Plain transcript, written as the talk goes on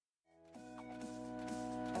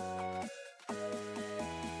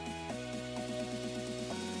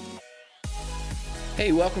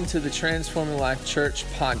Hey, welcome to the Transforming Life Church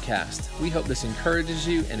podcast. We hope this encourages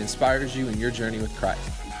you and inspires you in your journey with Christ.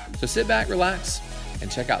 So sit back, relax,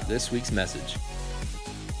 and check out this week's message.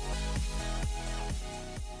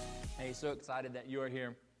 Hey, so excited that you are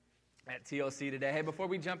here at TLC today. Hey, before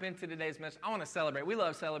we jump into today's message, I want to celebrate. We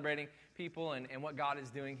love celebrating people and what God is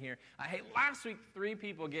doing here. Hey, last week, 3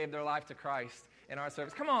 people gave their life to Christ in our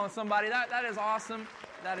service. Come on, somebody. That is awesome.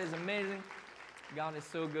 That is amazing. God is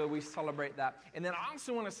so good. We celebrate that. And then I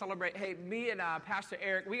also want to celebrate, hey, me and Pastor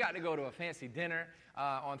Eric, we got to go to a fancy dinner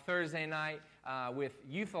on Thursday night with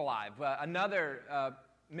Youth Alive, another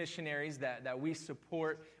missionaries that we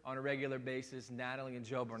support on a regular basis, Natalie and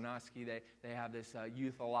Joe Bornowski. They have this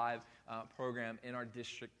Youth Alive program in our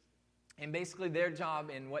district. And basically their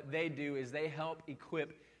job and what they do is they help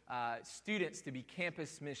equip students to be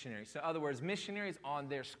campus missionaries. So in other words, missionaries on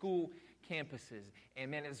their school campuses.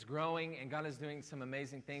 And man, it's growing, and God is doing some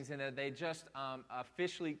amazing things in it. They just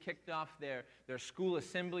officially kicked off their school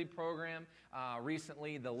assembly program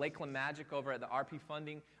recently. The Lakeland Magic over at the RP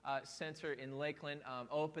Funding Center in Lakeland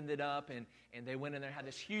opened it up, and they went in there and had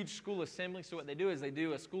this huge school assembly. So what they do is they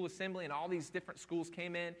do a school assembly, and all these different schools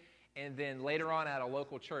came in. And then later on at a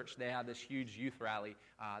local church, they have this huge youth rally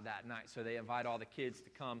that night. So they invite all the kids to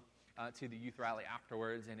come to the youth rally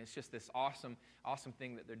afterwards, and it's just this awesome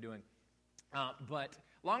thing that they're doing. But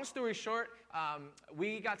long story short,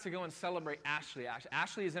 we got to go and celebrate Ashley.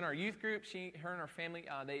 Ashley is in our youth group. Her and her family,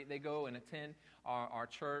 they go and attend our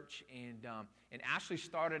church. And Ashley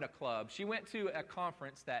started a club. She went to a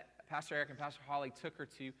conference that Pastor Eric and Pastor Holly took her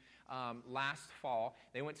to last fall.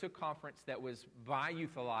 They went to a conference that was by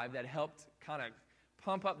Youth Alive that helped kind of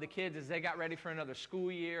pump up the kids as they got ready for another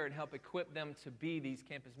school year and help equip them to be these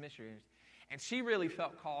campus missionaries. And she really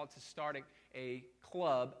felt called to start a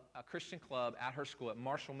club, a Christian club at her school, at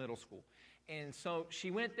Marshall Middle School. And so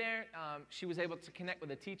she went there. She was able to connect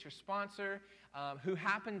with a teacher sponsor who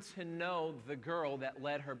happened to know the girl that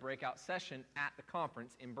led her breakout session at the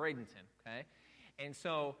conference in Bradenton, okay? And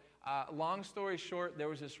so long story short, there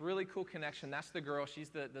was this really cool connection. That's the girl. She's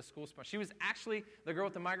the school sponsor. She was actually the girl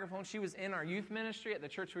with the microphone. She was in our youth ministry at the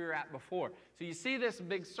church we were at before. So you see this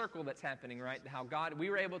big circle that's happening, right? How we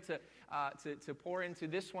were able to pour into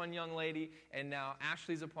this one young lady, and now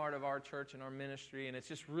Ashley's a part of our church and our ministry, and it's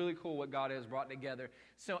just really cool what God has brought together.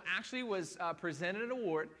 So Ashley was presented an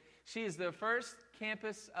award. She is the first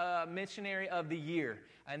campus missionary of the year,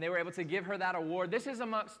 and they were able to give her that award. This is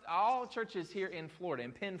amongst all churches here in Florida,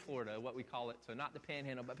 in Penn, Florida, what we call it. So not the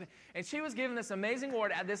Panhandle, but Penn. And she was given this amazing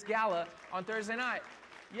award at this gala on Thursday night.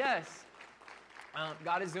 Yes.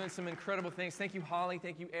 God is doing some incredible things. Thank you, Holly.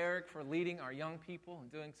 Thank you, Eric, for leading our young people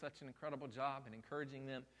and doing such an incredible job and encouraging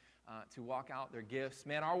them to walk out their gifts.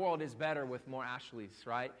 Man, our world is better with more Ashleys,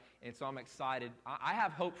 right? And so I'm excited. I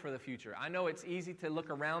have hope for the future. I know it's easy to look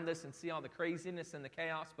around us and see all the craziness and the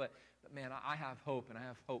chaos, but man, I have hope, and I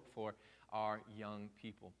have hope for our young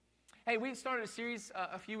people. Hey, we started a series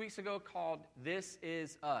a few weeks ago called This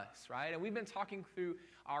Is Us, right? And we've been talking through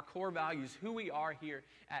our core values, who we are here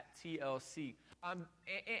at TLC.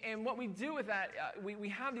 And what we do with that, we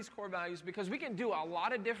have these core values because we can do a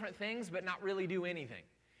lot of different things but not really do anything.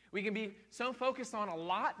 We can be so focused on a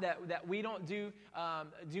lot that we don't do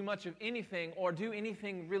much of anything or do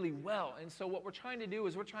anything really well. And so what we're trying to do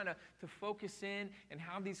is we're trying to focus in and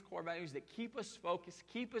have these core values that keep us focused,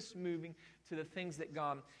 keep us moving to the things that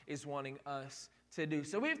God is wanting us to do.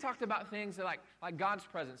 So we've talked about things like God's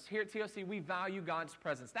presence. Here at TLC, we value God's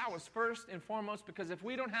presence. That was first and foremost, because if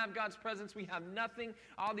we don't have God's presence, we have nothing.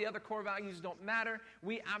 All the other core values don't matter.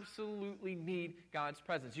 We absolutely need God's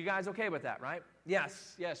presence. You guys okay with that, right?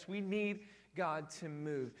 Yes, we need God to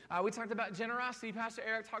move. We talked about generosity. Pastor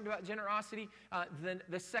Eric talked about generosity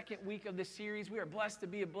the second week of this series. We are blessed to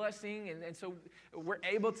be a blessing, and so we're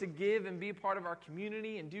able to give and be a part of our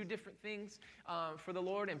community and do different things for the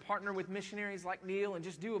Lord and partner with missionaries like Neil and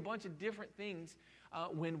just do a bunch of different things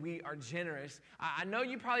when we are generous. I know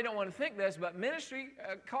you probably don't want to think this, but ministry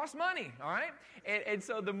costs money, all right? And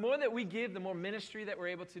so the more that we give, the more ministry that we're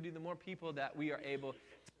able to do, the more people that we are able to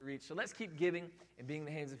reach. So let's keep giving and being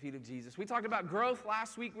the hands and feet of Jesus. We talked about growth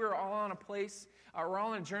last week. We were all on a place. We're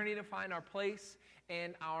all on a journey to find our place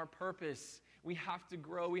and our purpose. We have to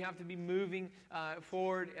grow. We have to be moving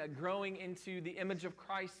forward, growing into the image of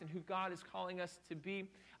Christ and who God is calling us to be.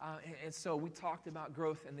 And so we talked about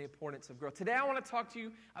growth and the importance of growth. Today I want to talk to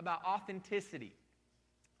you about authenticity.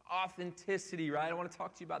 Authenticity, right? I want to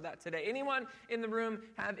talk to you about that today. Anyone in the room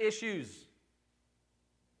have issues?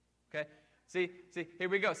 Okay. See, here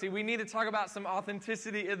we go. See, we need to talk about some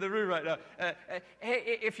authenticity in the room right now.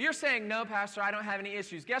 Hey, if you're saying, no, Pastor, I don't have any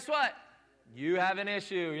issues, guess what? You have an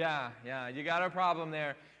issue. Yeah. You got a problem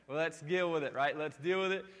there. Well, let's deal with it, right? Let's deal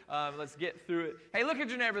with it. Let's get through it. Hey, look at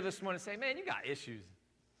your neighbor this morning and say, man, you got issues.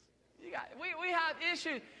 We have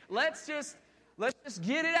issues. Let's just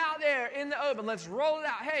get it out there in the open. Let's roll it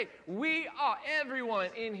out. Hey, everyone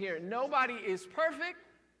in here, nobody is perfect.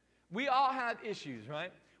 We all have issues,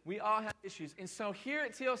 right? We all have issues. And so here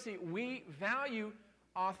at TLC, we value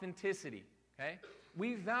authenticity, okay?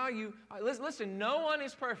 We value, listen, no one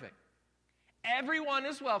is perfect. Everyone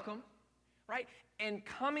is welcome, right? And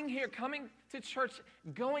coming to church,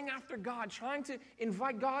 going after God, trying to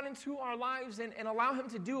invite God into our lives and allow Him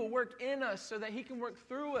to do a work in us so that He can work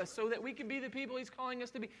through us, so that we can be the people He's calling us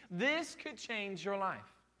to be. This could change your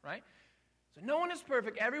life, right? So no one is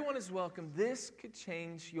perfect. Everyone is welcome. This could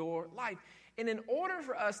change your life. And in order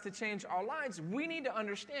for us to change our lives, we need to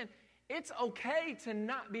understand it's okay to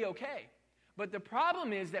not be okay. But the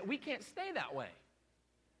problem is that we can't stay that way.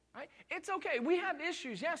 Right? It's okay. We have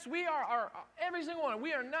issues. Yes, we are every single one.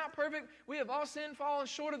 We are not perfect. We have all sinned, fallen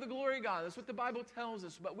short of the glory of God. That's what the Bible tells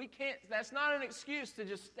us. But we can't, that's not an excuse to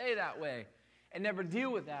just stay that way and never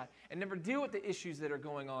deal with that and never deal with the issues that are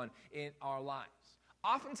going on in our lives.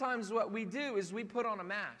 Oftentimes what we do is we put on a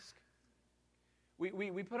mask. We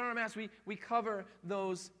put on a mask. We cover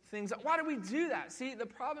those things. Why do we do that? See, the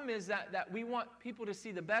problem is that we want people to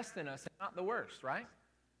see the best in us and not the worst, right?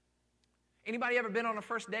 Anybody ever been on a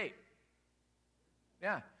first date?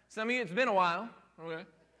 Yeah. Some of you, it's been a while. Okay.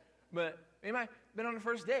 But anybody been on a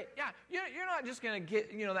first date? Yeah. You're not just going to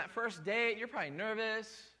get, that first date. You're probably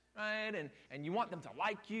nervous, right? And you want them to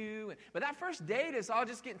like you. But that first date is all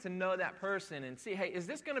just getting to know that person and see, hey, is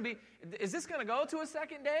this going to go to a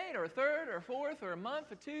second date or a third or a fourth or a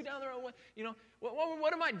month or two down the road?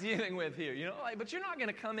 What am I dealing with here? But you're not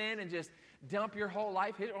going to come in and just dump your whole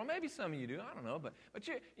life, or maybe some of you do, I don't know, but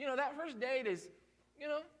that first date is,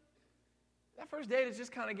 that first date is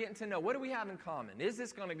just kind of getting to know, what do we have in common? Is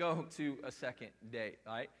this going to go to a second date,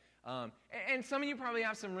 right? And some of you probably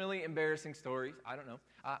have some really embarrassing stories, I don't know.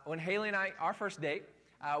 When Haley and I, our first date,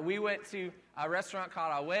 we went to a restaurant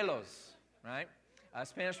called Abuelos, right? A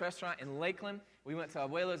Spanish restaurant in Lakeland. We went to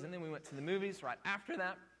Abuelos, and then we went to the movies right after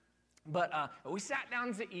that. But we sat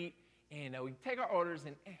down to eat, and we take our orders,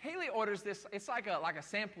 and Haley orders this. It's like a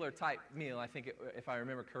sampler type meal, I think, if I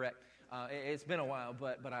remember correct. It's been a while,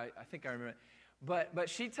 but I think I remember it. But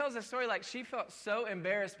she tells a story like she felt so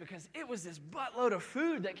embarrassed because it was this buttload of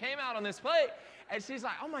food that came out on this plate. And she's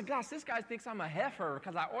like, oh my gosh, this guy thinks I'm a heifer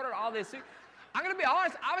because I ordered all this food. I'm going to be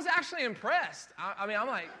honest, I was actually impressed. I'm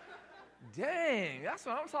like, dang, that's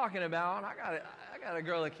what I'm talking about. I got a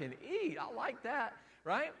girl that can eat. I like that,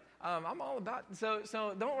 right? I'm all about it.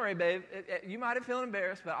 So don't worry, babe. You might have felt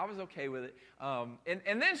embarrassed, but I was okay with it.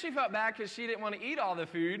 And then she felt bad because she didn't want to eat all the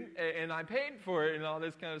food, and I paid for it and all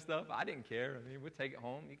this kind of stuff. I didn't care. I mean, we'll take it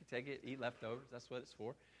home. You can take it, eat leftovers. That's what it's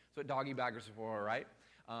for. That's what doggy baggers are for, right?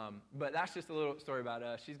 But that's just a little story about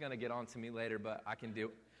us. She's going to get on to me later, but I can do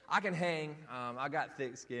it. I can hang. I got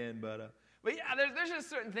thick skin, but yeah, there's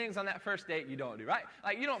just certain things on that first date you don't do, right?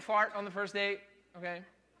 Like you don't fart on the first date, okay?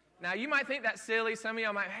 Now, you might think that's silly. Some of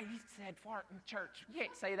y'all might, hey, you said fart in church. You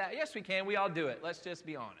can't say that. Yes, we can. We all do it. Let's just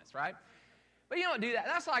be honest, right? But you don't do that.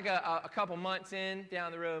 That's like a couple months in,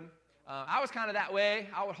 down the road. I was kind of that way.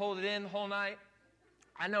 I would hold it in the whole night.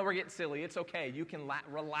 I know we're getting silly. It's okay. You can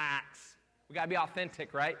relax. We got to be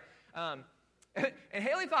authentic, right? And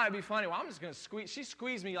Haley thought it'd be funny. Well, I'm just going to squeeze. She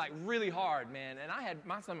squeezed me like really hard, man. And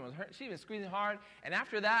my stomach was hurt. She was squeezing hard. And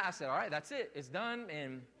after that, I said, all right, that's it. It's done.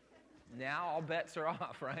 And now all bets are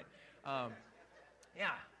off, right?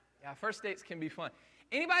 Yeah, first dates can be fun.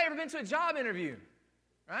 Anybody ever been to a job interview,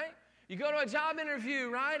 right? You go to a job interview,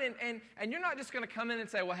 right? And you're not just going to come in and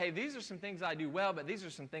say, well, hey, these are some things I do well, but these are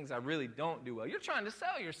some things I really don't do well. You're trying to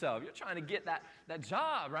sell yourself. You're trying to get that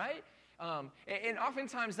job, right? And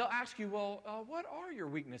oftentimes they'll ask you, well, what are your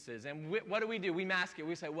weaknesses? And what do? We mask it.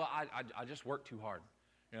 We say, well, I just work too hard,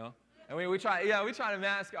 And we try to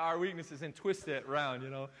mask our weaknesses and twist it around,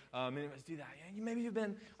 And let's do that. Yeah, maybe you've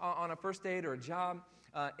been on a first date or a job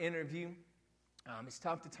interview. It's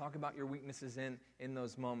tough to talk about your weaknesses in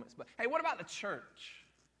those moments. But hey, what about the church?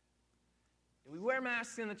 Do we wear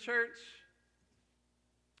masks in the church?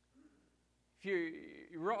 If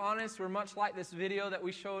you're real honest, we're much like this video that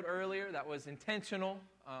we showed earlier that was intentional.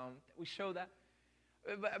 We showed that.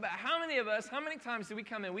 But how many times do we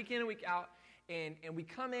come in week and week out, and we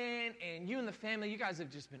come in, and you and the family, you guys have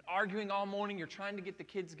just been arguing all morning. You're trying to get the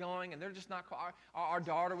kids going, and they're just not. Our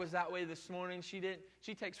daughter was that way this morning.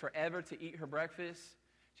 She takes forever to eat her breakfast.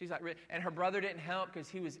 She's like, and her brother didn't help because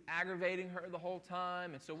he was aggravating her the whole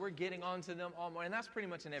time, and so we're getting on to them all morning. And that's pretty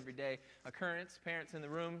much an everyday occurrence. Parents in the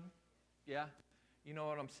room, Yeah? You know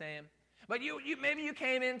what I'm saying? But maybe you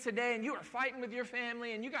came in today and you were fighting with your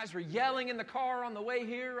family and you guys were yelling in the car on the way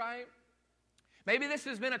here, right? Maybe this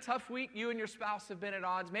has been a tough week. You and your spouse have been at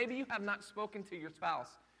odds. Maybe you have not spoken to your spouse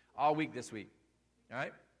all week this week, all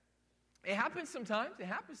right? It happens sometimes. It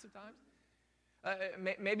happens sometimes.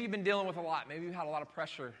 Maybe you've been dealing with a lot. Maybe you've had a lot of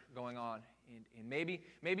pressure going on. And maybe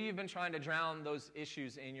you've been trying to drown those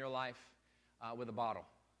issues in your life with a bottle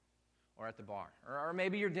or at the bar. Or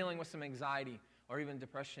maybe you're dealing with some anxiety or even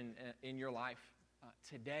depression in your life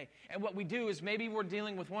today. And what we do is maybe we're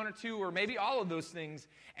dealing with one or two or maybe all of those things,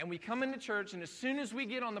 and we come into church, and as soon as we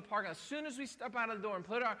get on the parking lot, as soon as we step out of the door and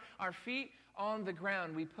put our feet on the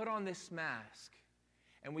ground, we put on this mask.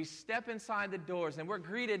 And we step inside the doors, and we're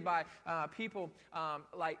greeted by people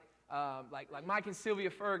like Mike and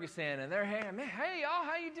Sylvia Ferguson, and they're here. Hey, y'all,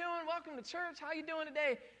 how you doing? Welcome to church. How you doing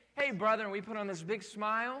today? Hey, brother, and we put on this big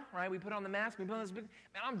smile, right? We put on the mask. We put on this big,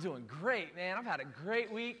 man, I'm doing great, man. I've had a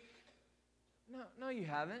great week. No, you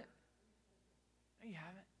haven't. No, you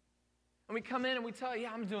haven't. And we come in and we tell you,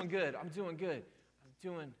 yeah, I'm doing good. I'm doing good. I'm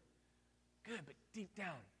doing good. But deep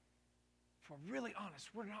down, if we're really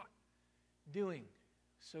honest, we're not doing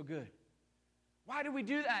so good. Why do we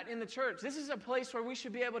do that in the church? This is a place where we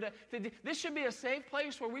should be able to this should be a safe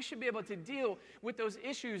place where we should be able to deal with those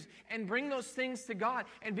issues and bring those things to God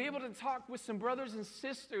and be able to talk with some brothers and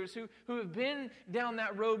sisters who have been down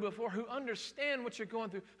that road before, who understand what you're going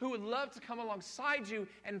through, who would love to come alongside you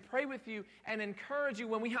and pray with you and encourage you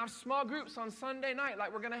when we have small groups on Sunday night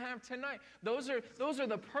like we're going to have tonight. Those are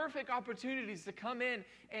the perfect opportunities to come in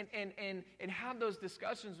and have those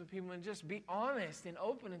discussions with people and just be honest and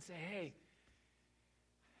open and say, hey,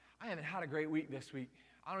 I haven't had a great week this week.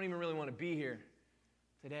 I don't even really want to be here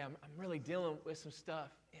today. I'm really dealing with some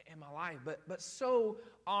stuff in my life. But so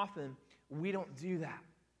often, we don't do that.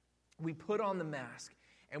 We put on the mask,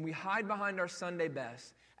 and we hide behind our Sunday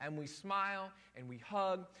best, and we smile, and we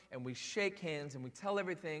hug, and we shake hands, and we tell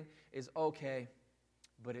everything is okay,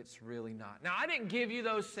 but it's really not. Now, I didn't give you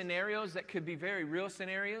those scenarios that could be very real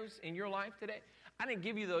scenarios in your life today. I didn't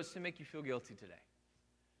give you those to make you feel guilty today.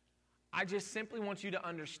 I just simply want you to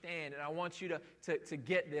understand, and I want you to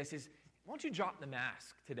get this, is why don't you drop the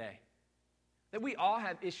mask today? That we all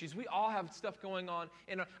have issues. We all have stuff going on.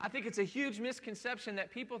 And I think it's a huge misconception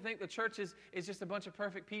that people think the church is just a bunch of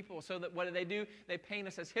perfect people, so that what do? They paint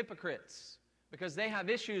us as hypocrites because they have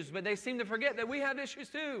issues, but they seem to forget that we have issues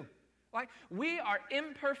too. Like, we are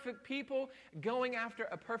imperfect people going after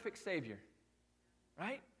a perfect Savior,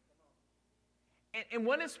 right? And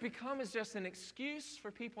what it's become is just an excuse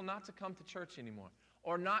for people not to come to church anymore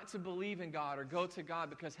or not to believe in God or go to God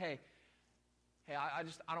because, hey, I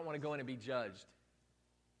don't want to go in and be judged.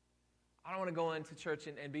 I don't want to go into church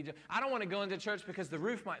and be judged. I don't want to go into church because the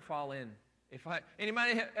roof might fall in.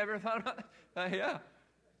 Anybody ever thought about that? Yeah.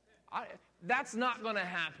 That's not going to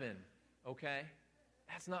happen, okay?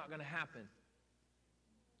 That's not going to happen.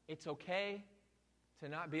 It's okay to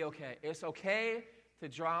not be okay. It's okay to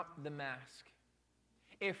drop the mask.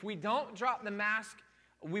 If we don't drop the mask,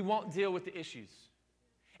 we won't deal with the issues.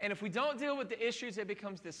 And if we don't deal with the issues, it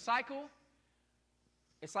becomes this cycle.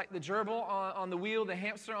 It's like the gerbil on the wheel, the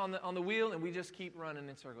hamster on the wheel, and we just keep running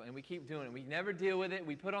in circles, and we keep doing it. We never deal with it.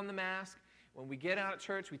 We put on the mask. When we get out of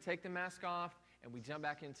church, we take the mask off, and we jump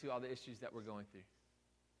back into all the issues that we're going through.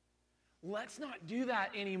 Let's not do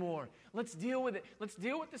that anymore. Let's deal with it. Let's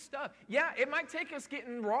deal with the stuff. Yeah, it might take us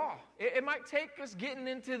getting raw. It might take us getting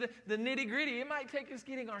into the nitty-gritty. It might take us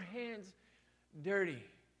getting our hands dirty.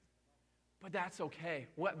 But that's okay.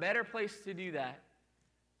 What better place to do that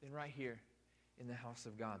than right here in the house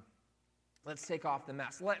of God? Let's take off the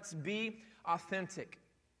mask. Let's be authentic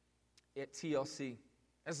at TLC.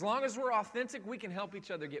 As long as we're authentic, we can help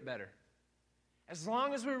each other get better. As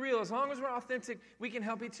long as we're real, as long as we're authentic, we can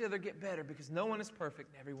help each other get better because no one is perfect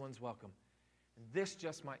and everyone's welcome. And this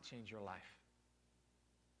just might change your life.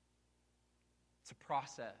 It's a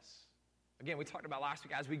process. Again, we talked about last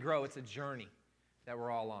week, as we grow, it's a journey that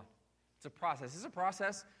we're all on. It's a process. It's a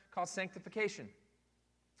process called sanctification.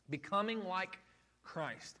 Becoming like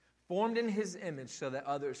Christ, formed in His image so that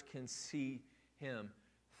others can see Him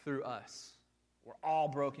through us. We're all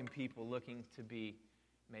broken people looking to be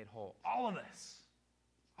made whole. All of us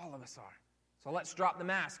are. So let's drop the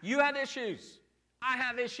mask. You have issues. I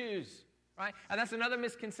have issues. Right? And that's another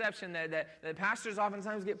misconception that pastors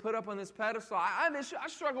oftentimes get put up on this pedestal. I have issues. I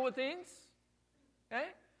struggle with things. Okay?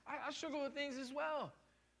 I struggle with things as well.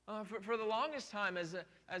 For the longest time as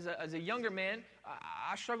a younger man,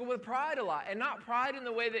 I struggled with pride a lot. And not pride in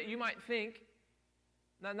the way that you might think.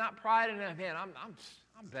 Not pride in, man,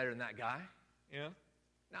 I'm better than that guy. You know?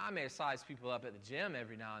 Now, I may size people up at the gym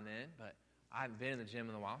every now and then, but I haven't been in the gym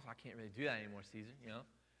in a while, so I can't really do that anymore, Caesar, you know.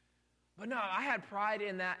 But no, I had pride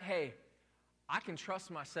in that, hey, I can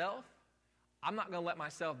trust myself. I'm not going to let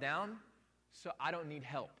myself down, so I don't need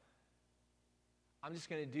help. I'm just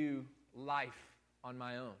going to do life on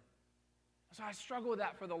my own. So I struggled with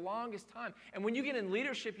that for the longest time. And when you get in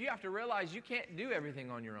leadership, you have to realize you can't do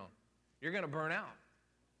everything on your own. You're going to burn out.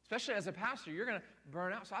 Especially as a pastor, you're going to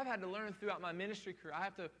burn out. So I've had to learn throughout my ministry career, I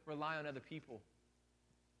have to rely on other people.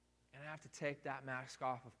 And I have to take that mask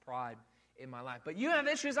off of pride in my life. But you have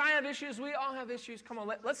issues, I have issues, we all have issues. Come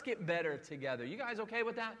on, let's get better together. You guys okay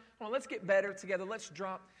with that? Come on, let's get better together. Let's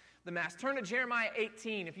drop the mask. Turn to Jeremiah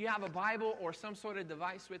 18. If you have a Bible or some sort of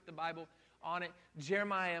device with the Bible on it,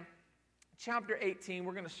 Jeremiah chapter 18,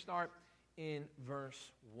 we're going to start in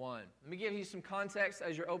verse 1. Let me give you some context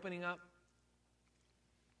as you're opening up.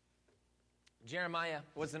 Jeremiah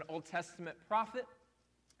was an Old Testament prophet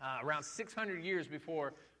around 600 years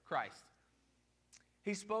before Christ.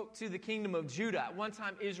 He spoke to the kingdom of Judah. At one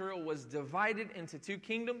time, Israel was divided into two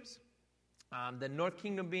kingdoms, the north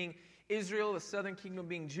kingdom being Israel, the southern kingdom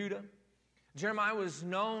being Judah. Jeremiah was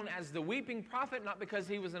known as the weeping prophet, not because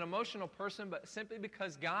he was an emotional person, but simply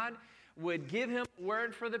because God would give him a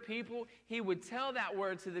word for the people. He would tell that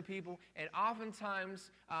word to the people, and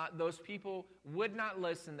oftentimes those people would not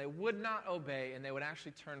listen, they would not obey, and they would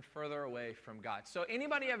actually turn further away from God. So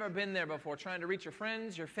anybody ever been there before, trying to reach your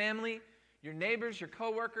friends, your family, your neighbors, your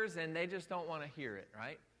coworkers, and they just don't want to hear it,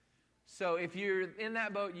 right? So if you're in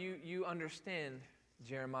that boat, you understand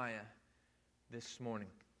Jeremiah this morning.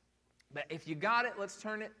 But if you got it, let's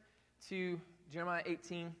turn it to Jeremiah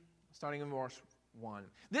 18, starting in verse 1.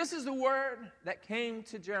 This is the word that came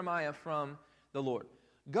to Jeremiah from the Lord.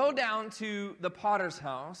 Go down to the potter's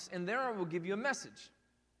house, and there I will give you a message.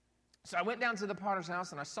 So I went down to the potter's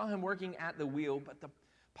house, and I saw him working at the wheel, but the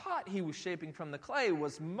pot he was shaping from the clay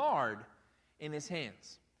was marred in his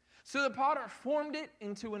hands. So the potter formed it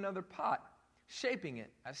into another pot, shaping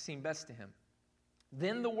it as seemed best to him.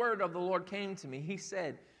 Then the word of the Lord came to me. He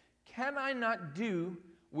said, can I not do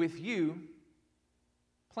with you,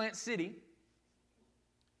 Plant City?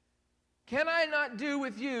 Can I not do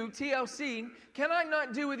with you, TLC? Can I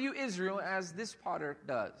not do with you, Israel, as this potter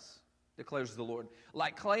does, declares the Lord?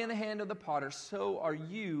 Like clay in the hand of the potter, so are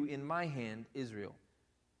you in my hand, Israel.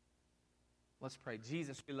 Let's pray.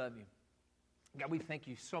 Jesus, we love you. God, we thank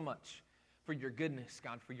you so much for your goodness,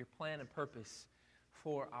 God, for your plan and purpose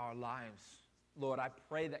for our lives. Lord, I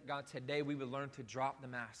pray that, God, today we would learn to drop the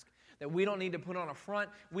mask, that we don't need to put on a front.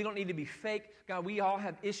 We don't need to be fake. God, we all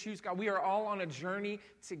have issues. God, we are all on a journey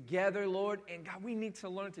together, Lord. And, God, we need to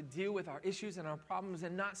learn to deal with our issues and our problems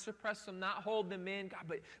and not suppress them, not hold them in,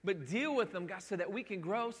 God, but deal with them, God, so that we can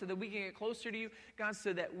grow, so that we can get closer to you, God,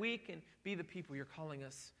 so that we can be the people you're calling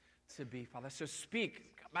us to be, Father. So speak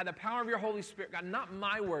by the power of your Holy Spirit, God, not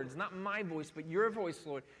my words, not my voice, but your voice,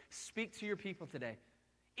 Lord. Speak to your people today.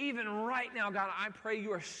 Even right now, God, I pray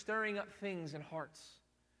you are stirring up things in hearts.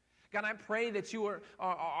 God, I pray that you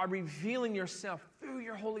are revealing yourself through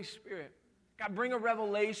your Holy Spirit. God, bring a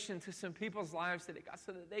revelation to some people's lives today, God,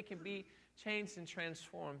 so that they can be changed and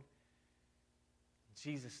transformed. In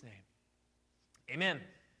Jesus' name, amen.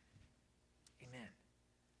 Amen.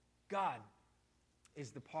 God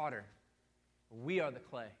is the potter. We are the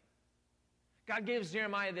clay. God gives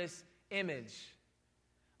Jeremiah this image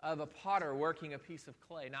of a potter working a piece of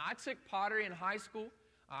clay. Now, I took pottery in high school.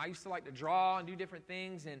 I used to like to draw and do different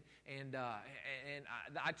things, and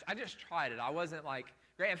I just tried it. I wasn't like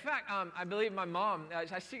great. In fact, I believe my mom,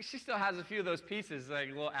 she still has a few of those pieces, like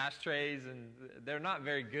little ashtrays, and they're not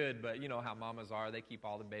very good, but you know how mamas are. They keep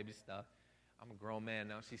all the baby stuff. I'm a grown man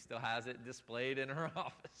now. She still has it displayed in her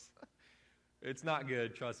office. It's not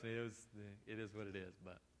good, trust me. It is what it is,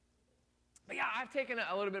 but yeah, I've taken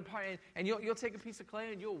a little bit of part, and you'll take a piece of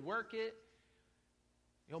clay and you'll work it.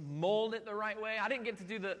 You'll mold it the right way. I didn't get to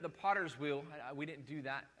do the potter's wheel. We didn't do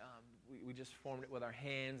that. We just formed it with our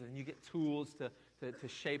hands, and you get tools to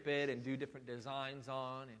shape it and do different designs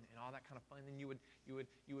on and all that kind of fun. Then you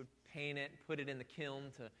would paint it, put it in the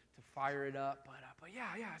kiln to fire it up. But yeah,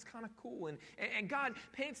 it's kind of cool. And God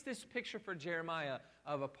paints this picture for Jeremiah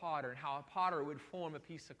of a potter and how a potter would form a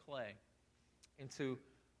piece of clay into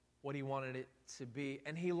what he wanted it to be.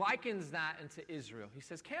 And he likens that into Israel. He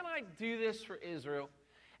says, can I do this for Israel?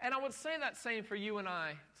 And I would say that same for you and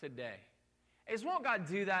I today. Won't God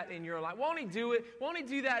do that in your life? Won't he do it? Won't he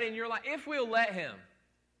do that in your life if we'll let him?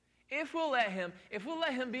 If we'll let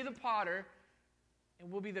him be the potter,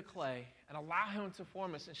 and we'll be the clay, and allow him to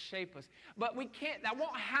form us and shape us. But we can't, that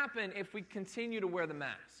won't happen if we continue to wear the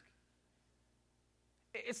mask.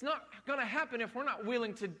 It's not going to happen if we're not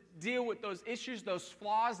willing to deal with those issues, those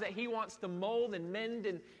flaws that he wants to mold and mend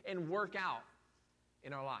and work out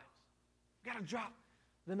in our lives. We've got to drop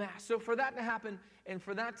the mask. So for that to happen and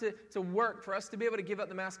for that to work, for us to be able to give up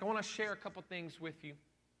the mask, I want to share a couple things with you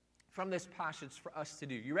from this passage for us to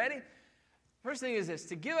do. You ready? First thing is this.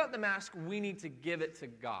 To give up the mask, we need to give it to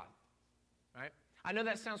God. Right? I know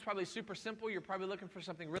that sounds probably super simple. You're probably looking for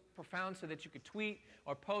something really profound so that you could tweet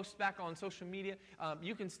or post back on social media.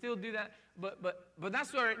 You can still do that, but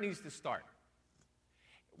that's where it needs to start.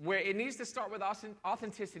 Where it needs to start with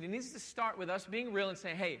authenticity. It needs to start with us being real and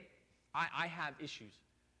saying, hey, I have issues.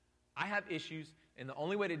 I have issues, and the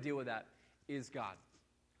only way to deal with that is God.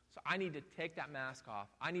 So I need to take that mask off.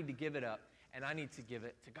 I need to give it up, and I need to give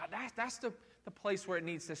it to God. That's the place where it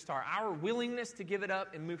needs to start. Our willingness to give it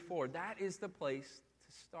up and move forward. That is the place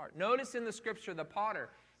to start. Notice in the scripture, the potter,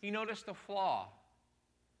 he noticed a flaw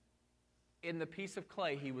in the piece of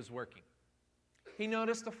clay he was working. He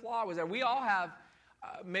noticed the flaw was there. We all have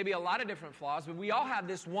maybe a lot of different flaws, but we all have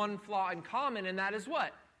this one flaw in common, and that is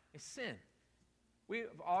what? It's sin. We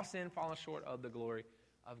have all sinned, fallen short of the glory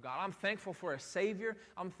of God. I'm thankful for a Savior.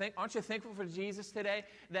 Aren't you thankful for Jesus today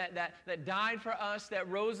that died for us, that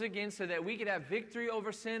rose again so that we could have victory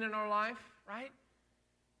over sin in our life, right?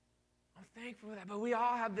 I'm thankful for that. But we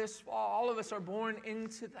all have this flaw. All of us are born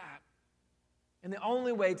into that. And the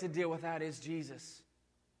only way to deal with that is Jesus.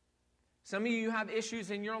 Some of you have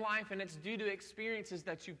issues in your life, and it's due to experiences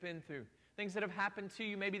that you've been through. Things that have happened to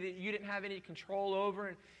you, maybe that you didn't have any control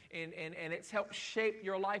over, and it's helped shape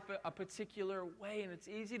your life a particular way. And it's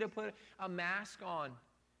easy to put a mask on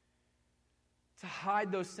to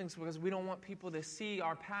hide those things because we don't want people to see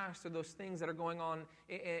our past or those things that are going on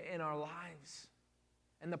in our lives.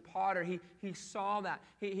 And the potter, he saw that.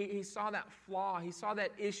 He saw that flaw. He saw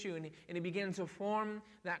that issue, and he began to form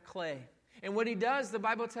that clay. And what he does, the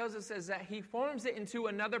Bible tells us, is that he forms it into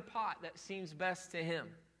another pot that seems best to him.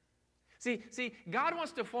 See, God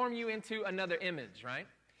wants to form you into another image, right?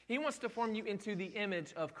 He wants to form you into the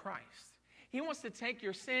image of Christ. He wants to take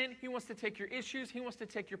your sin. He wants to take your issues. He wants to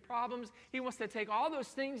take your problems. He wants to take all those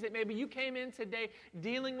things that maybe you came in today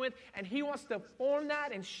dealing with, and he wants to form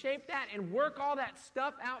that and shape that and work all that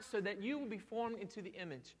stuff out so that you will be formed into the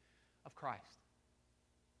image of Christ.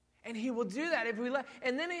 And he will do that if we let.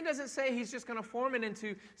 And then he doesn't say he's just going to form it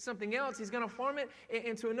into something else. He's going to form it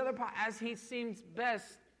into another pot as he seems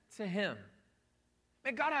best to him.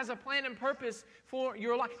 And God has a plan and purpose for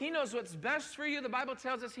your life. He knows what's best for you. The Bible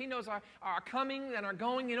tells us he knows our coming and our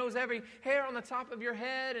going. He knows every hair on the top of your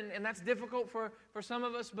head, and that's difficult for some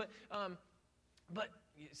of us, but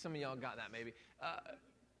some of y'all got that maybe.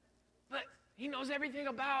 But he knows everything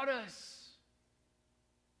about us.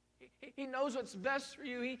 He knows what's best for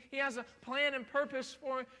you. He has a plan and purpose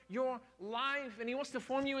for your life, and he wants to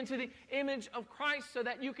form you into the image of Christ so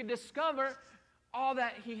that you can discover all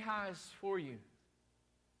that he has for you.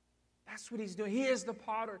 That's what he's doing. He is the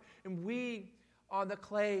potter, and we are the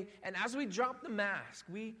clay. And as we drop the mask,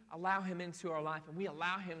 we allow him into our life, and we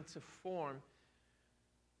allow him to form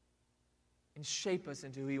and shape us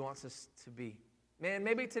into who he wants us to be. Man,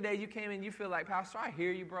 maybe today you came in, you feel like, Pastor, I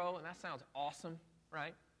hear you, bro, and that sounds awesome,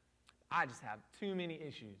 right? I just have too many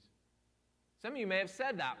issues. Some of you may have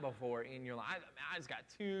said that before in your life. I just got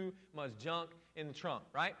too much junk in the trunk,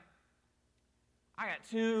 right? I got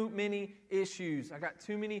too many issues. I got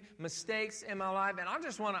too many mistakes in my life. And I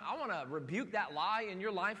want to rebuke that lie in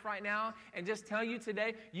your life right now and just tell you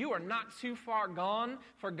today, you are not too far gone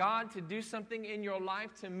for God to do something in your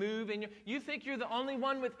life, to move. You think you're the only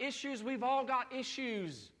one with issues. We've all got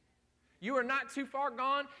issues. You are not too far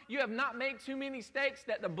gone. You have not made too many mistakes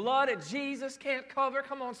that the blood of Jesus can't cover.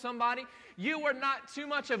 Come on, somebody. You are not too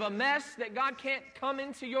much of a mess that God can't come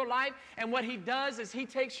into your life. And what he does is he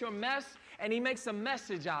takes your mess and he makes a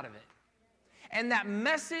message out of it. And that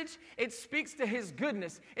message, it speaks to his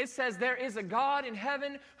goodness. It says there is a God in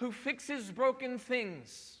heaven who fixes broken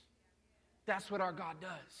things. That's what our God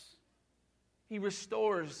does. He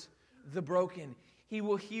restores the broken. He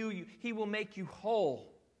will heal you. He will make you whole.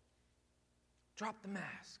 Drop the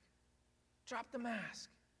mask. Drop the mask.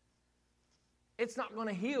 It's not going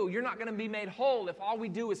to heal. You're not going to be made whole if all we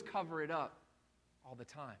do is cover it up all the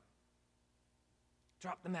time.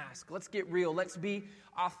 Drop the mask. Let's get real. Let's be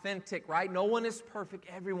authentic, right? No one is perfect.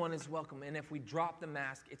 Everyone is welcome. And if we drop the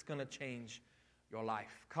mask, it's going to change your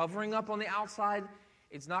life. Covering up on the outside,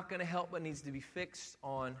 it's not going to help, but needs to be fixed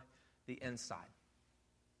on the inside.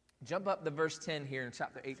 Jump up to verse 10 here in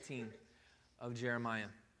chapter 18 of Jeremiah.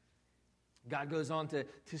 God goes on to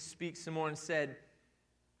speak some more and said,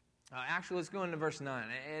 Actually, let's go into verse 9.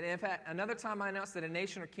 And if at another time I announce that a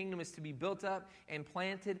nation or kingdom is to be built up and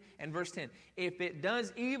planted, and verse 10, if it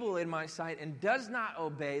does evil in my sight and does not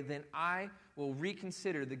obey, then I will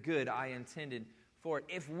reconsider the good I intended for it.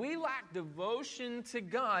 If we lack devotion to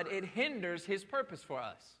God, it hinders His purpose for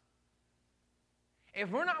us. If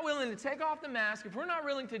we're not willing to take off the mask, if we're not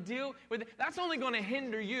willing to deal with it, that's only going to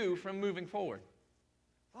hinder you from moving forward.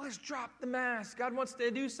 Well, let's drop the mask. God wants to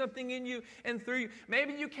do something in you and through you.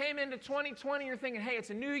 Maybe you came into 2020, you're thinking, hey, it's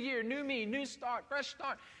a new year, new me, new start, fresh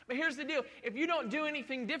start. But here's the deal. If you don't do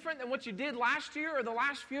anything different than what you did last year or the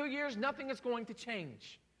last few years, nothing is going to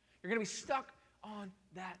change. You're going to be stuck on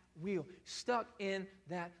that wheel, stuck in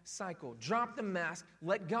that cycle. Drop the mask.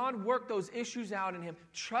 Let God work those issues out in Him.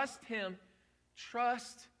 Trust Him.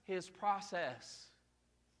 Trust His process.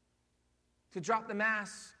 To drop the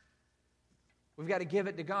mask, we've got to give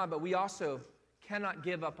it to God, but we also cannot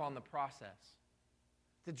give up on the process.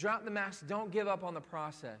 To drop the mask, don't give up on the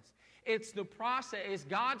process. It's the process, it's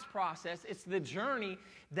God's process, it's the journey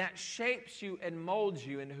that shapes you and molds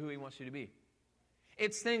you into who He wants you to be.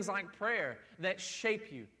 It's things like prayer that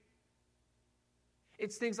shape you.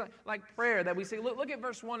 It's things like prayer that we say. Look at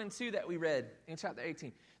verse 1 and 2 that we read in chapter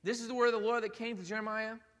 18. This is the word of the Lord that came to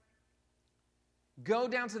Jeremiah. Go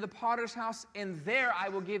down to the potter's house, and there I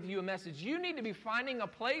will give you a message. You need to be finding a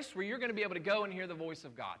place where you're going to be able to go and hear the voice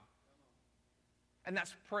of God. And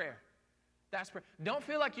that's prayer. That's prayer. Don't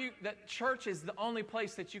feel like that church is the only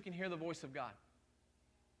place that you can hear the voice of God.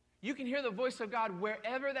 You can hear the voice of God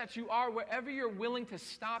wherever that you are, wherever you're willing to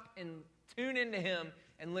stop and tune into Him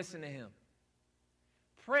and listen to Him.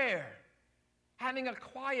 Prayer. Having a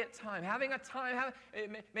quiet time,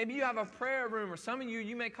 maybe you have a prayer room, or some of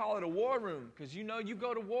you may call it a war room, because you know you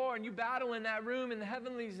go to war and you battle in that room in the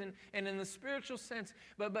heavenlies and in the spiritual sense.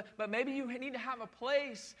 But maybe you need to have a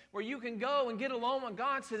place where you can go and get alone with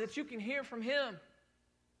God so that you can hear from Him.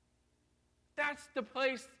 That's the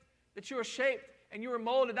place that you are shaped and you are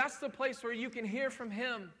molded. That's the place where you can hear from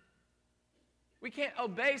Him. We can't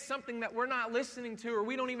obey something that we're not listening to or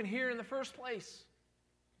we don't even hear in the first place.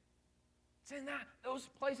 It's in those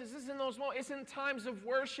places. It's in those moments. It's in times of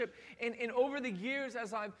worship. And over the years,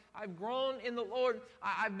 as I've grown in the Lord,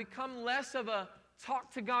 I've become less of a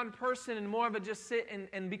talk to God person and more of a just sit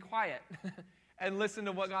and be quiet and listen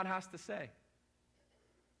to what God has to say.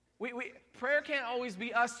 Prayer can't always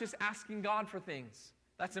be us just asking God for things.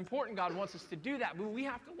 That's important. God wants us to do that. But we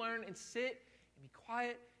have to learn and sit and be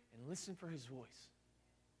quiet and listen for His voice.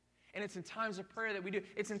 And it's in times of prayer that we do.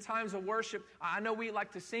 It's in times of worship. I know we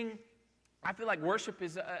like to sing. I feel like worship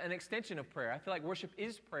is an extension of prayer. I feel like worship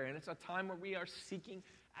is prayer, and it's a time where we are seeking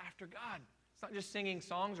after God. It's not just singing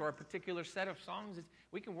songs or a particular set of songs.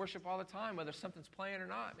 We can worship all the time, whether something's playing or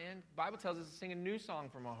not, man. The Bible tells us to sing a new song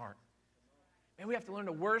from our heart. And we have to learn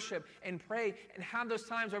to worship and pray and have those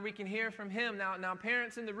times where we can hear from Him. Now,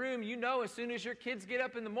 parents in the room, you know as soon as your kids get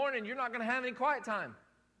up in the morning, you're not going to have any quiet time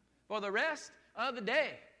for the rest of the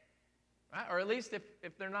day, right? Or at least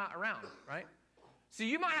if they're not around, right? So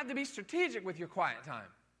you might have to be strategic with your quiet time.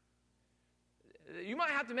 You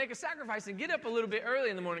might have to make a sacrifice and get up a little bit early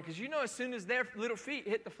in the morning, because you know as soon as their little feet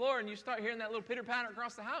hit the floor and you start hearing that little pitter-patter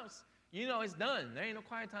across the house, you know it's done. There ain't no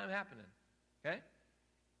quiet time happening, okay?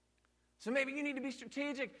 So maybe you need to be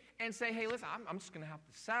strategic and say, hey, listen, I'm just going to have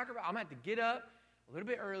to sacrifice. I'm going to have to get up a little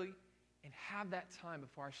bit early and have that time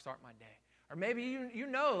before I start my day. Or maybe you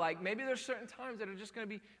know, like maybe there's certain times that are just going to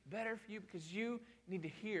be better for you because you need to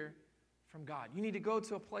hear from God. You need to go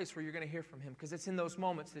to a place where you're going to hear from Him, because it's in those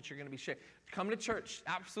moments that you're going to be shaped. Come to church,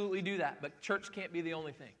 absolutely do that, but church can't be the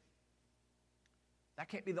only thing. That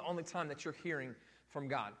can't be the only time that you're hearing from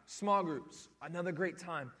God. Small groups, another great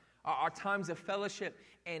time. Our times of fellowship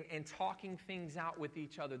and talking things out with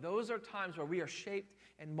each other. Those are times where we are shaped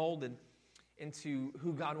and molded into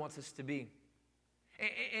who God wants us to be.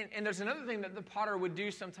 And there's another thing that the potter would do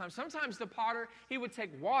sometimes. Sometimes the potter, he would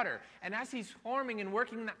take water, and as he's forming and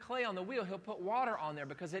working that clay on the wheel, he'll put water on there,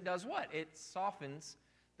 because it does what? It softens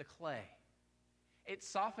the clay. It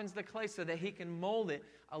softens the clay so that he can mold it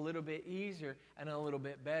a little bit easier and a little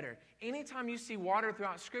bit better. Anytime you see water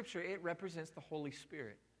throughout Scripture, it represents the Holy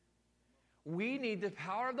Spirit. We need the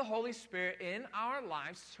power of the Holy Spirit in our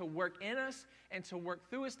lives to work in us and to work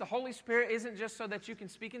through us. The Holy Spirit isn't just so that you can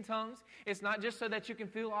speak in tongues. It's not just so that you can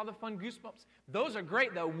feel all the fun goosebumps. Those are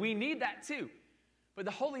great, though. We need that too. But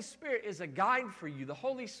the Holy Spirit is a guide for you. The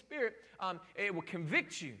Holy Spirit, it will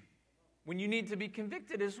convict you when you need to be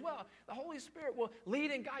convicted as well. The Holy Spirit will lead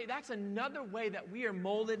and guide you. That's another way that we are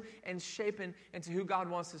molded and shapen into who God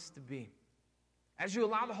wants us to be. As you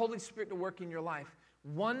allow the Holy Spirit to work in your life,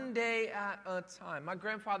 one day at a time. My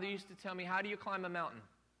grandfather used to tell me, how do you climb a mountain?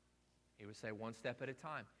 He would say, one step at a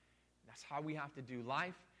time. That's how we have to do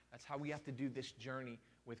life. That's how we have to do this journey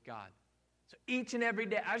with God. So each and every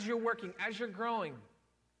day, as you're working, as you're growing,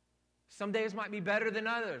 some days might be better than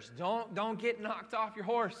others. Don't get knocked off your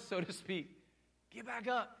horse, so to speak. Get back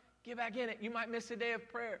up. Get back in it. You might miss a day of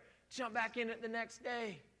prayer. Jump back in it the next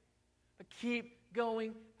day. But keep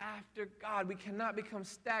going after God. We cannot become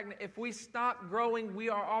stagnant. If we stop growing, we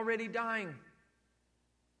are already dying.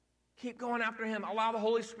 Keep going after Him. Allow the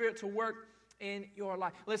Holy Spirit to work in your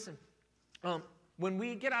life. Listen, when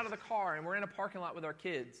we get out of the car and we're in a parking lot with our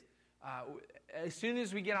kids, as soon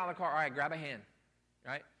as we get out of the car, all right, grab a hand,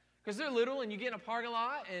 right? Because they're little and you get in a parking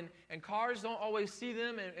lot and cars don't always see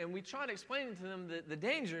them, and we try to explain to them the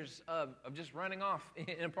dangers of just running off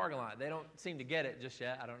in a parking lot. They don't seem to get it just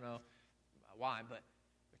yet. I don't know why, but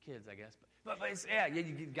they're kids, I guess. But it's,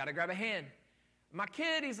 you got to grab a hand. My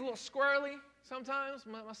kid, he's a little squirrely sometimes,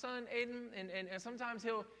 my son Aiden, and sometimes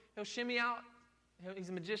he'll shimmy out. He's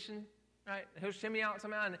a magician, right? He'll shimmy out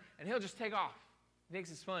somehow, and he'll just take off. He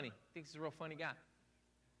thinks it's funny. He thinks he's a real funny guy.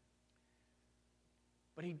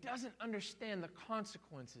 But he doesn't understand the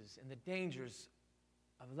consequences and the dangers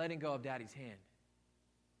of letting go of Daddy's hand.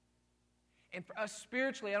 And for us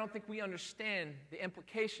spiritually, I don't think we understand the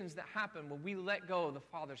implications that happen when we let go of the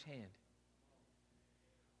Father's hand.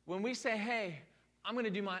 When we say, hey, I'm going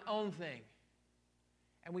to do my own thing,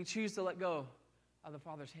 and we choose to let go of the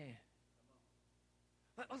Father's hand.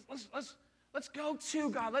 Let's go to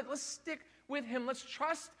God. Let's stick with Him. Let's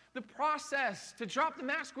trust the process. To drop the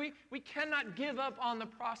mask, we cannot give up on the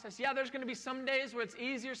process. Yeah, there's going to be some days where it's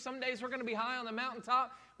easier. Some days we're going to be high on the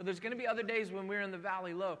mountaintop. But there's going to be other days when we're in the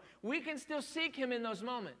valley low. We can still seek Him in those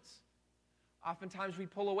moments. Oftentimes we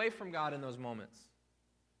pull away from God in those moments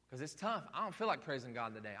because it's tough. I don't feel like praising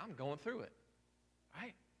God today. I'm going through it,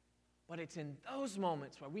 right? But it's in those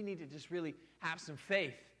moments where we need to just really have some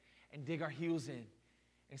faith and dig our heels in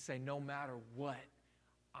and say, no matter what,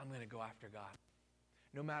 I'm going to go after God.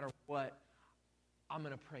 No matter what, I'm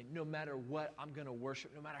going to pray. No matter what, I'm going to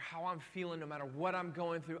worship. No matter how I'm feeling, no matter what I'm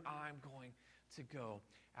going through, I'm going to go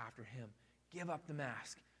after Him. Give up the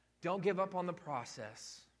mask. Don't give up on the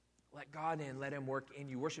process. Let God in. Let Him work in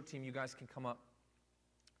you. Worship team, you guys can come up.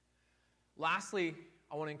 Lastly,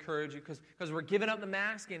 I want to encourage you because we're giving up the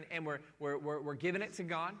mask and we're giving it to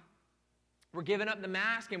God. We're giving up the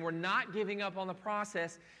mask and we're not giving up on the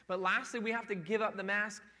process. But lastly, we have to give up the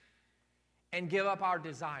mask and give up our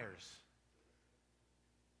desires.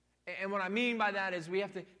 And what I mean by that is we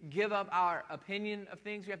have to give up our opinion of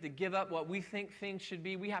things. We have to give up what we think things should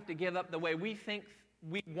be. We have to give up the way we think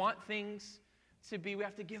we want things to be. We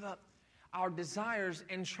have to give up our desires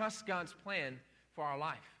and trust God's plan for our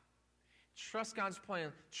life. Trust God's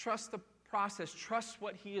plan. Trust the process. Trust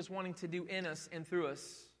what He is wanting to do in us and through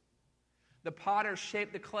us. The potter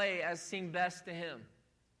shaped the clay as seemed best to him.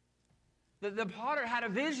 The potter had a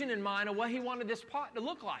vision in mind of what he wanted this pot to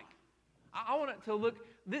look like. I want it to look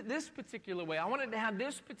this particular way. I want it to have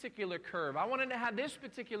this particular curve. I want it to have this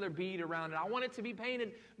particular bead around it. I want it to be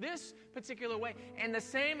painted this particular way. And the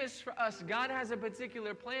same is for us. God has a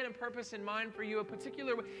particular plan and purpose in mind for you, a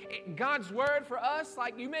particular way. God's word for us,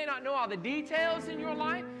 like you may not know all the details in your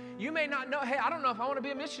life. You may not know, hey, I don't know if I want to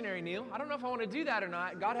be a missionary, Neil. I don't know if I want to do that or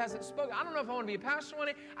not. God hasn't spoken. I don't know if I want to be a pastor one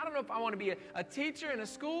day. I don't know if I want to be a teacher in a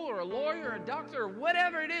school or a lawyer or a doctor or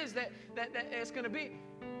whatever it is that it's going to be.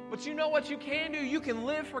 But you know what you can do? You can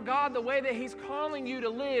live for God the way that He's calling you to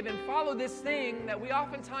live and follow this thing that we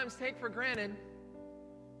oftentimes take for granted.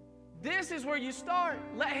 This is where you start.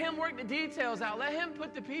 Let Him work the details out. Let Him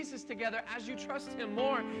put the pieces together as you trust Him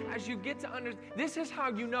more, as you get to understand. This is how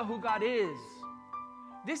you know who God is.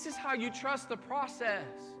 This is how you trust the process.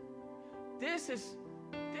 This is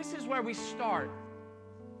where we start.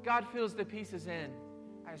 God fills the pieces in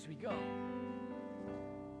as we go.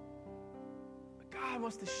 But God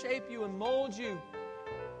wants to shape you and mold you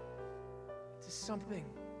to something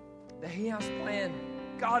that He has planned.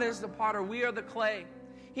 God is the potter. We are the clay.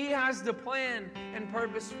 He has the plan and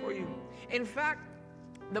purpose for you. In fact,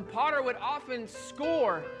 the potter would often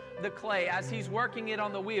score the clay as he's working it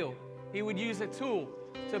on the wheel. He would use a tool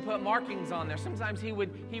to put markings on there. Sometimes he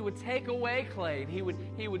would take away clay. He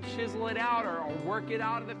would chisel it out or work it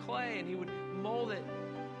out of the clay, and he would mold it.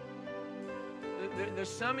 There's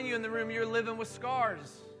some of you in the room, you're living with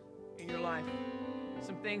scars in your life.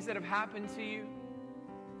 Some things that have happened to you.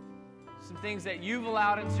 Some things that you've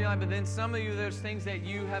allowed into your life, but then some of you, there's things that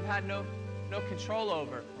you have had no control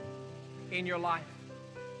over in your life.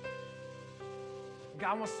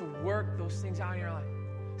 God wants to work those things out in your life.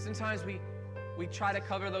 Sometimes we try to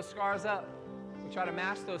cover those scars up. We try to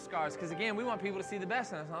mask those scars because, again, we want people to see the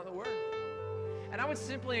best, and that's not the word. And I would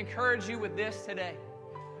simply encourage you with this today.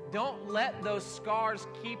 Don't let those scars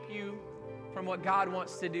keep you from what God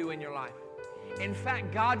wants to do in your life. In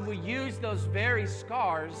fact, God will use those very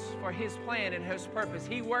scars for His plan and His purpose.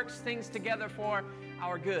 He works things together for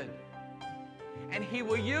our good. And He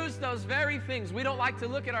will use those very things. We don't like to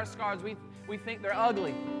look at our scars. We think they're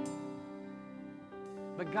ugly.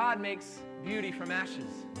 But God makes beauty from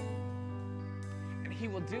ashes. And He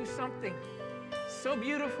will do something so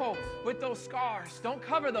beautiful with those scars. Don't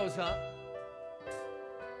cover those up.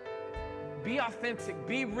 Be authentic.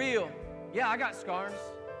 Be real. Yeah, I got scars.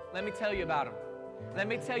 Let me tell you about them. Let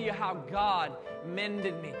me tell you how God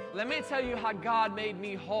mended me. Let me tell you how God made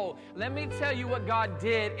me whole. Let me tell you what God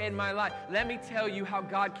did in my life. Let me tell you how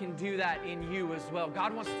God can do that in you as well.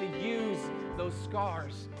 God wants to use those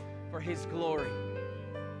scars for His glory.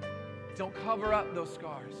 Don't cover up those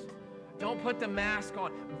scars. Don't put the mask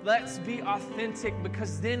on. Let's be authentic,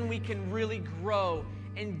 because then we can really grow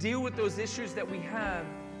and deal with those issues that we have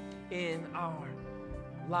in our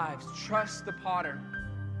lives. Trust the potter.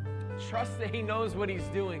 Trust that He knows what He's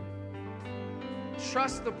doing.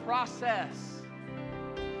 Trust the process.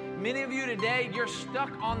 Many of you today, you're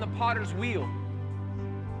stuck on the potter's wheel,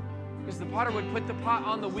 because the potter would put the pot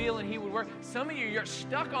on the wheel and he would work. Some of you, you're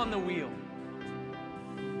stuck on the wheel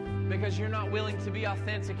because you're not willing to be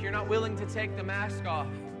authentic. You're not willing to take the mask off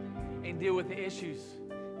and deal with the issues.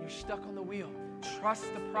 You're stuck on the wheel.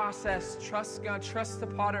 Trust the process. Trust God. Trust the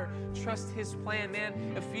potter. Trust His plan, man.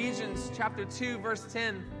 Ephesians chapter 2, verse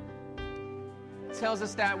 10 tells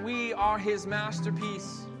us that we are His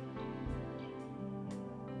masterpiece.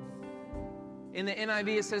 In the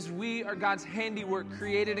NIV, it says, we are God's handiwork,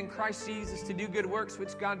 created in Christ Jesus to do good works,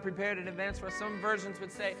 which God prepared in advance for. Some versions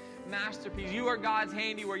would say masterpiece. You are God's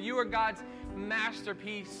handiwork. You are God's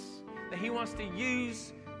masterpiece that He wants to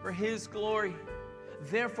use for His glory.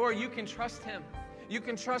 Therefore, you can trust Him. You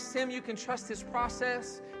can trust Him. You can trust His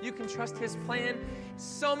process. You can trust His plan.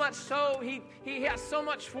 So much so, He has so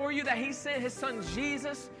much for you that He sent His Son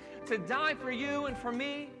Jesus to die for you and for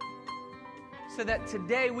me, so that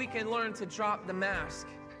today we can learn to drop the mask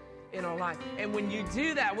in our life. And when you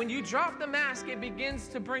do that, when you drop the mask, it begins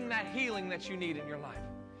to bring that healing that you need in your life.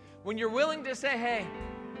 When you're willing to say, hey,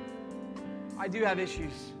 I do have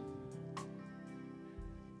issues.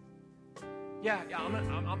 Yeah, I'm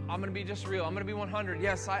going to be just real. I'm going to be 100.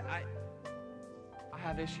 Yes, I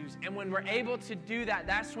have issues. And when we're able to do that,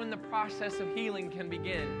 that's when the process of healing can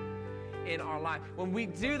begin in our life. When we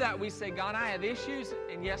do that, we say, God, I have issues,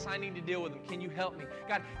 and yes, I need to deal with them. Can you help me?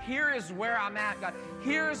 God, here is where I'm at. God,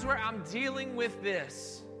 here is where I'm dealing with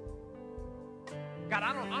this. God,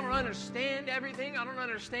 I don't understand everything. I don't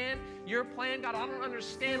understand your plan. God, I don't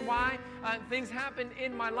understand why things happen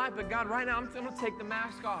in my life. But God, right now, I'm going to take the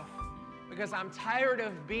mask off, because I'm tired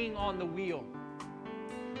of being on the wheel.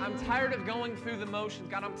 I'm tired of going through the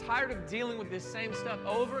motions. God, I'm tired of dealing with this same stuff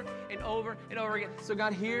over and over and over again. So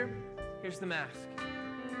God, here's the mask,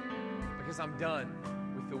 because I'm done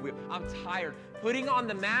with the wheel. I'm tired. Putting on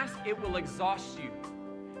the mask, it will exhaust you,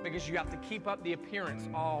 because you have to keep up the appearance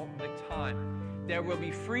all the time. There will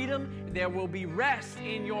be freedom. There will be rest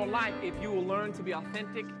in your life if you will learn to be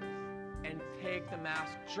authentic and take the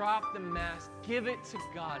mask, drop the mask, give it to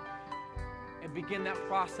God, and begin that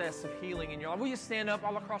process of healing in your life. Will you stand up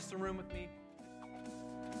all across the room with me?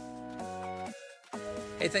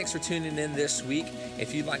 Hey, thanks for tuning in this week.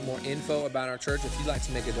 If you'd like more info about our church, if you'd like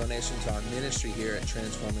to make a donation to our ministry here at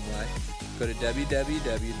Transforming Life, go to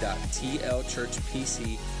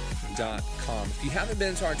www.tlchurchpc.com. If you haven't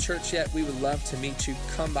been to our church yet, we would love to meet you.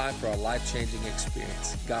 Come by for a life-changing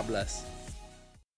experience. God bless.